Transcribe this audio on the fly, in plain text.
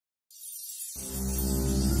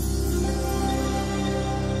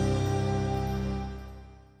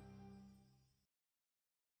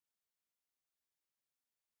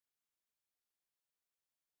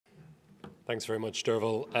Thanks very much,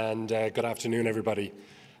 Derval, and good afternoon, everybody.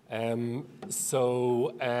 It's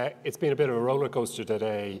been a bit of a roller coaster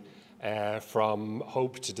today, from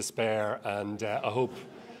hope to despair, and I hope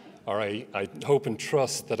and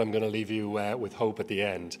trust that I'm going to leave you with hope at the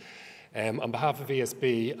end. On behalf of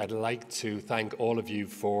ESB, I'd like to thank all of you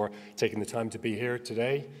for taking the time to be here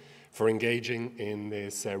today, for engaging in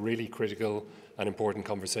this really critical and important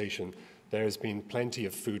conversation. There's been plenty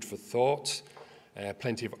of food for thought,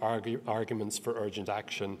 plenty of arguments for urgent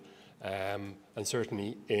action, and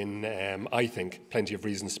certainly I think, plenty of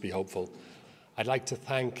reasons to be hopeful. I'd like to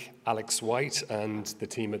thank Alex White and the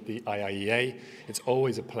team at the IIEA. It's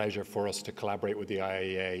always a pleasure for us to collaborate with the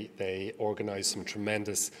IIEA. They organise some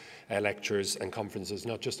tremendous lectures and conferences,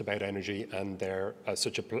 not just about energy, and they're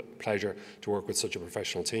such a pleasure to work with such a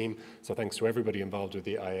professional team. So thanks to everybody involved with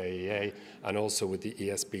the IIEA and also with the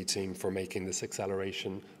ESB team for making this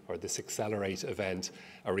acceleration or this Accelerate event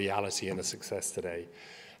a reality and a success today.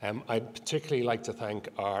 I'd particularly like to thank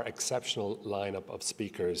our exceptional lineup of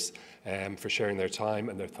speakers for sharing their time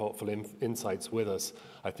and their thoughtful insights with us.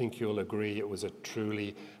 I think you'll agree it was a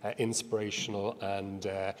truly inspirational and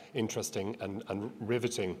interesting and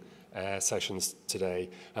riveting sessions today.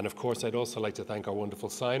 And of course, I'd also like to thank our wonderful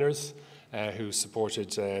signers who supported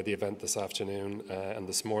the event this afternoon and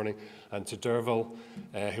this morning, and to Derval,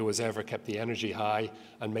 who as ever kept the energy high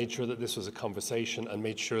and made sure that this was a conversation and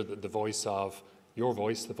made sure that the voice of your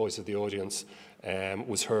voice, the voice of the audience,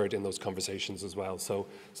 was heard in those conversations as well. So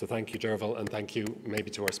thank you, Derval, and thank you maybe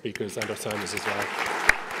to our speakers and our signers as well.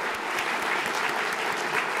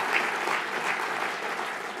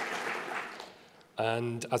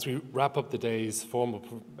 And as we wrap up the day's formal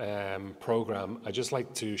programme, I'd just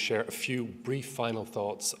like to share a few brief final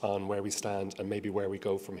thoughts on where we stand and maybe where we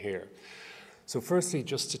go from here. So firstly,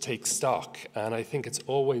 just to take stock, and I think it's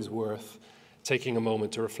always worth taking a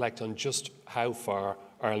moment to reflect on just how far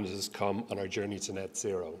Ireland has come on our journey to net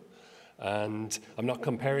zero. And I'm not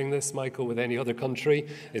comparing this, Michael, with any other country.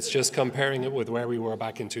 It's just comparing it with where we were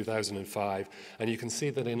back in 2005. And you can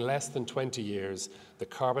see that in less than 20 years, the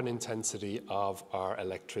carbon intensity of our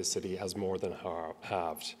electricity has more than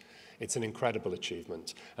halved. It's an incredible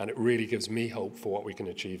achievement, and it really gives me hope for what we can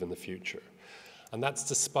achieve in the future. And that's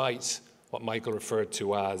despite what Michael referred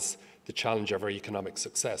to as the challenge of our economic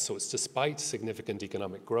success. So it's despite significant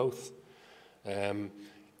economic growth, and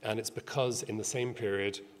it's because in the same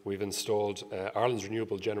period we've installed Ireland's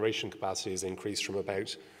renewable generation capacity has increased from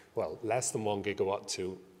about, well, less than 1 gigawatt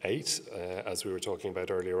to 8, as we were talking about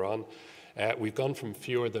earlier on. We've gone from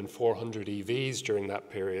fewer than 400 EVs during that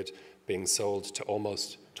period being sold to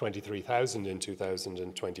almost 23,000 in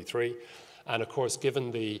 2023. And of course,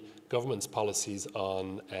 given the government's policies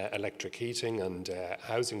on electric heating and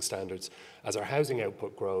housing standards, as our housing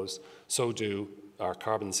output grows, so do our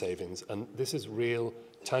carbon savings. And this is real,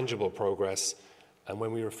 tangible progress. And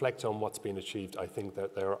when we reflect on what's been achieved, I think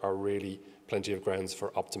that there are really plenty of grounds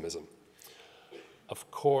for optimism. Of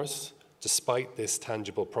course, despite this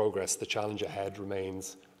tangible progress, the challenge ahead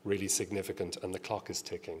remains really significant and the clock is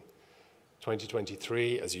ticking.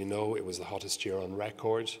 2023, as you know, it was the hottest year on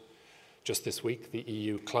record. Just this week, the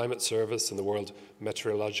EU Climate Service and the World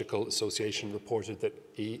Meteorological Association reported that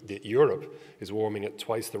Europe is warming at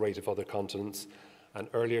twice the rate of other continents. And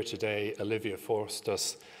earlier today, Olivia forced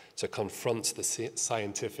us to confront the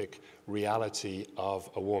scientific reality of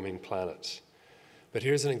a warming planet. But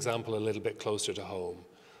here's an example a little bit closer to home.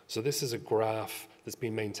 So this is a graph that's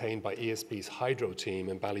been maintained by ESB's hydro team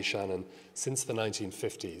in Ballyshannon since the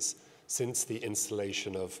 1950s, since the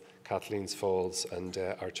installation of Kathleen's Falls and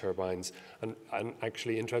our turbines. And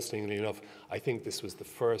actually, interestingly enough, I think this was the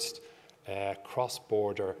first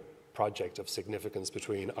cross-border project of significance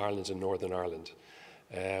between Ireland and Northern Ireland.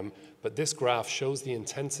 But this graph shows the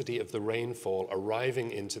intensity of the rainfall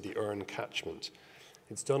arriving into the Erne catchment.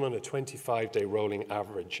 It's done on a 25-day rolling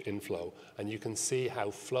average inflow, and you can see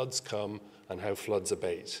how floods come and how floods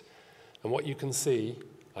abate. And what you can see,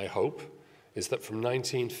 I hope, is that from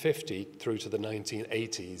 1950 through to the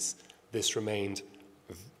 1980s, this remained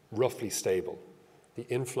roughly stable. The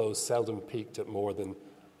inflows seldom peaked at more than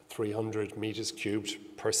 300 meters cubed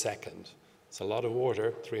per second. It's a lot of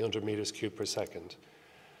water, 300 meters cubed per second.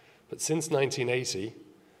 But since 1980,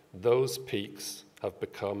 those peaks have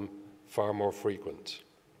become far more frequent.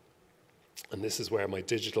 And this is where my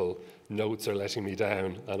digital notes are letting me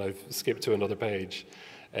down, and I've skipped to another page.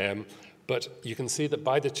 But you can see that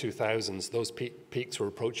by the 2000s, those peaks were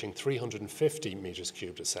approaching 350 meters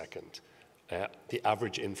cubed a second, the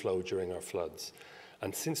average inflow during our floods.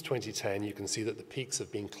 And since 2010, you can see that the peaks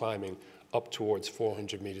have been climbing up towards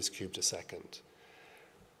 400 meters cubed a second.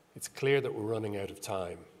 It's clear that we're running out of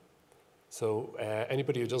time. So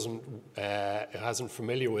anybody who isn't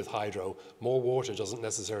familiar with hydro, more water doesn't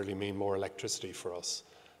necessarily mean more electricity for us.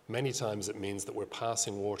 Many times it means that we're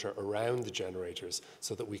passing water around the generators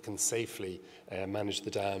so that we can safely manage the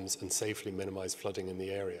dams and safely minimize flooding in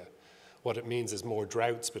the area. What it means is more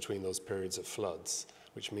droughts between those periods of floods,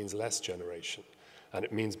 which means less generation. And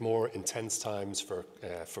it means more intense times for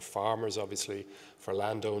farmers, obviously, for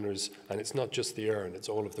landowners, and it's not just the Erne, it's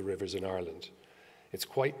all of the rivers in Ireland. It's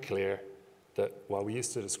quite clear that while we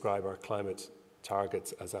used to describe our climate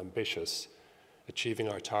targets as ambitious, achieving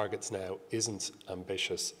our targets now isn't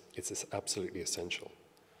ambitious, it's absolutely essential.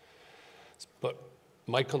 But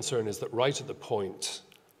my concern is that right at the point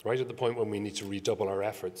when we need to redouble our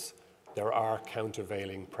efforts, there are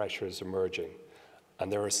countervailing pressures emerging.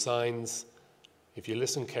 And there are signs, if you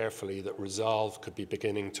listen carefully, that resolve could be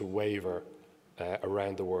beginning to waver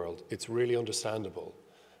around the world. It's really understandable.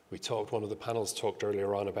 One of the panels talked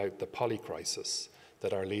earlier on about the polycrisis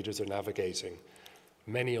that our leaders are navigating.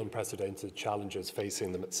 Many unprecedented challenges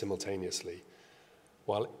facing them simultaneously.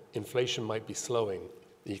 While inflation might be slowing,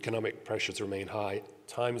 the economic pressures remain high,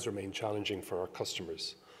 times remain challenging for our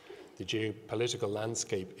customers. The geopolitical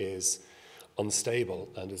landscape is unstable,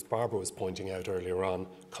 and as Barbara was pointing out earlier on,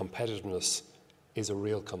 competitiveness is a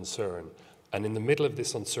real concern. And in the middle of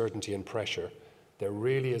this uncertainty and pressure, there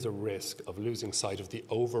really is a risk of losing sight of the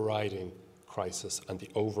overriding crisis and the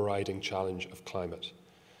overriding challenge of climate.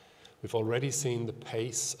 We've already seen the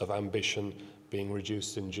pace of ambition being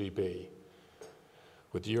reduced in GB.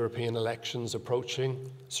 With the European elections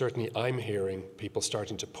approaching, certainly I'm hearing people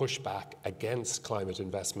starting to push back against climate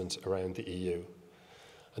investment around the EU.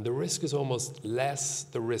 And the risk is almost less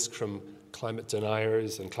the risk from climate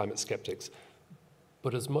deniers and climate skeptics,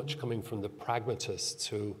 but as much coming from the pragmatists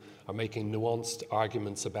who are making nuanced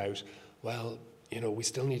arguments about, well, we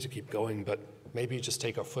still need to keep going, but maybe we just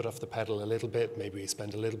take our foot off the pedal a little bit, maybe we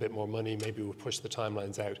spend a little bit more money, maybe we push the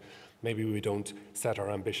timelines out, maybe we don't set our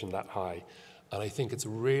ambition that high. And I think it's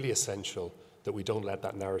really essential that we don't let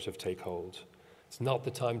that narrative take hold. It's not the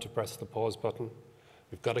time to press the pause button.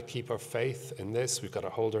 We've got to keep our faith in this, we've got to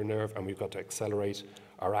hold our nerve, and we've got to accelerate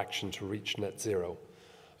our action to reach net zero.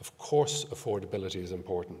 Of course, affordability is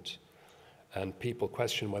important, and people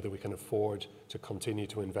question whether we can afford to continue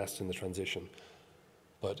to invest in the transition.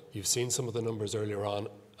 But you've seen some of the numbers earlier on,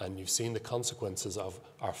 and you've seen the consequences of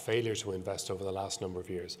our failure to invest over the last number of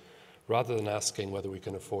years. Rather than asking whether we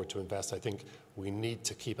can afford to invest, I think we need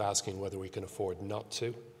to keep asking whether we can afford not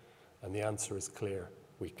to, and the answer is clear.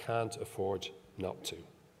 We can't afford not to.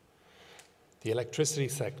 The electricity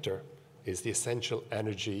sector is the essential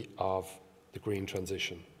energy of the green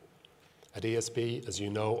transition. At ESB, as you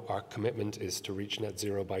know, our commitment is to reach net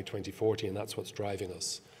zero by 2040, and that's what's driving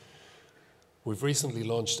us. We've recently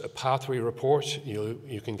launched a pathway report.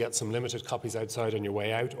 You can get some limited copies outside on your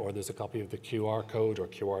way out, or there's a copy of the QR code or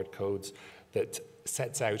QR codes that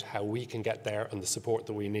sets out how we can get there and the support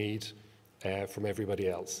that we need from everybody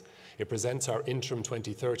else. It presents our interim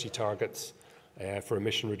 2030 targets for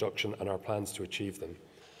emission reduction and our plans to achieve them.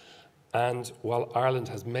 And while Ireland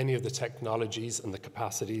has many of the technologies and the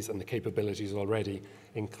capacities and the capabilities already,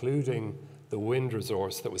 including the wind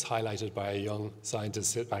resource that was highlighted by a young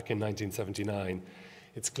scientist back in 1979,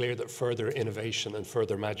 it's clear that further innovation and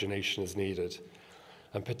further imagination is needed.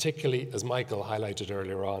 And particularly, as Michael highlighted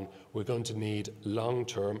earlier on, we're going to need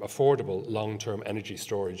long-term, affordable long-term energy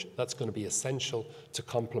storage. That's going to be essential to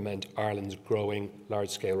complement Ireland's growing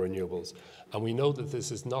large-scale renewables. And we know that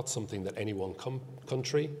this is not something that any one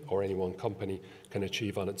country or any one company can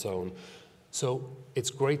achieve on its own. So it's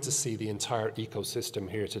great to see the entire ecosystem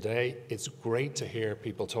here today. It's great to hear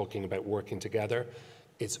people talking about working together.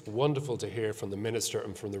 It's wonderful to hear from the Minister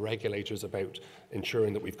and from the regulators about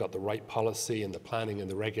ensuring that we've got the right policy and the planning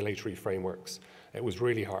and the regulatory frameworks. It was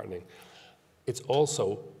really heartening. It's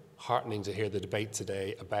also heartening to hear the debate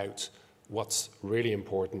today about what's really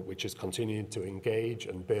important, which is continuing to engage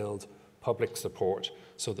and build public support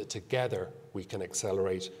so that together we can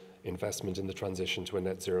accelerate investment in the transition to a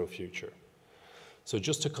net zero future. So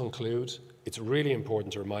just to conclude, it's really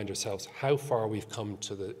important to remind ourselves how far we've come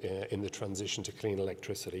in the transition to clean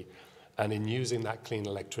electricity and in using that clean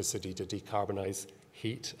electricity to decarbonise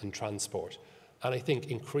heat and transport. And I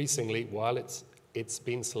think increasingly, while it's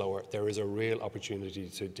been slower, there is a real opportunity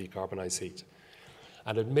to decarbonise heat.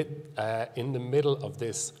 And in the middle of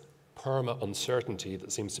this perma-uncertainty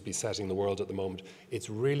that seems to be setting the world at the moment,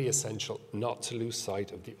 it's really essential not to lose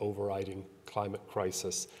sight of the overriding climate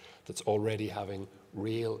crisis that's already having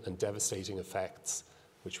real and devastating effects,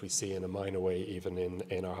 which we see in a minor way even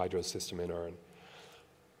in our hydro system in Erne.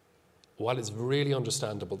 while it's really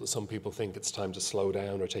understandable that some people think it's time to slow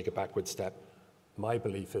down or take a backward step, my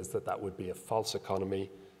belief is that that would be a false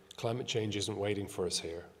economy. Climate change isn't waiting for us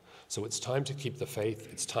here. So it's time to keep the faith,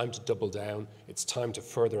 it's time to double down, it's time to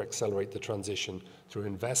further accelerate the transition through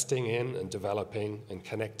investing in and developing and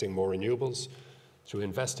connecting more renewables, through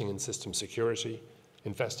investing in system security,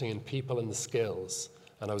 investing in people and the skills.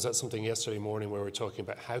 And I was at something yesterday morning where we were talking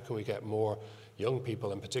about how can we get more young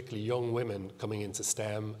people, and particularly young women, coming into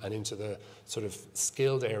STEM and into the sort of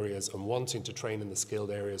skilled areas and wanting to train in the skilled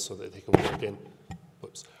areas so that they can work in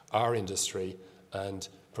our industry and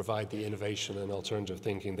provide the innovation and alternative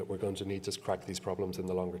thinking that we're going to need to crack these problems in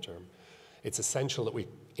the longer term. It's essential that we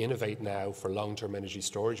innovate now for long-term energy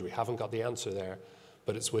storage. We haven't got the answer there,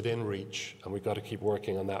 but it's within reach, and we've got to keep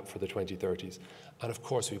working on that for the 2030s. And of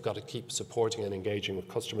course, we've got to keep supporting and engaging with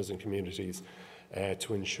customers and communities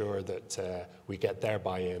to ensure that we get their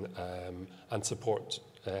buy-in and support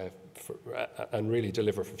and really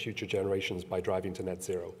deliver for future generations by driving to net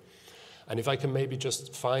zero. And if I can maybe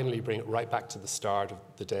just finally bring it right back to the start of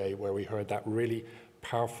the day where we heard that really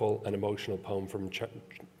powerful and emotional poem from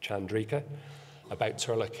Chandrika about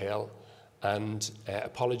Turla Kale. And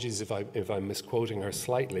apologies if I'm misquoting her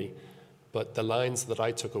slightly, but the lines that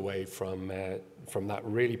I took away from that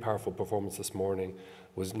really powerful performance this morning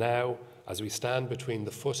was, now, as we stand between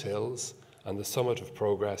the foothills and the summit of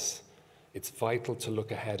progress, it's vital to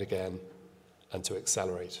look ahead again and to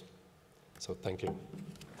accelerate. So thank you.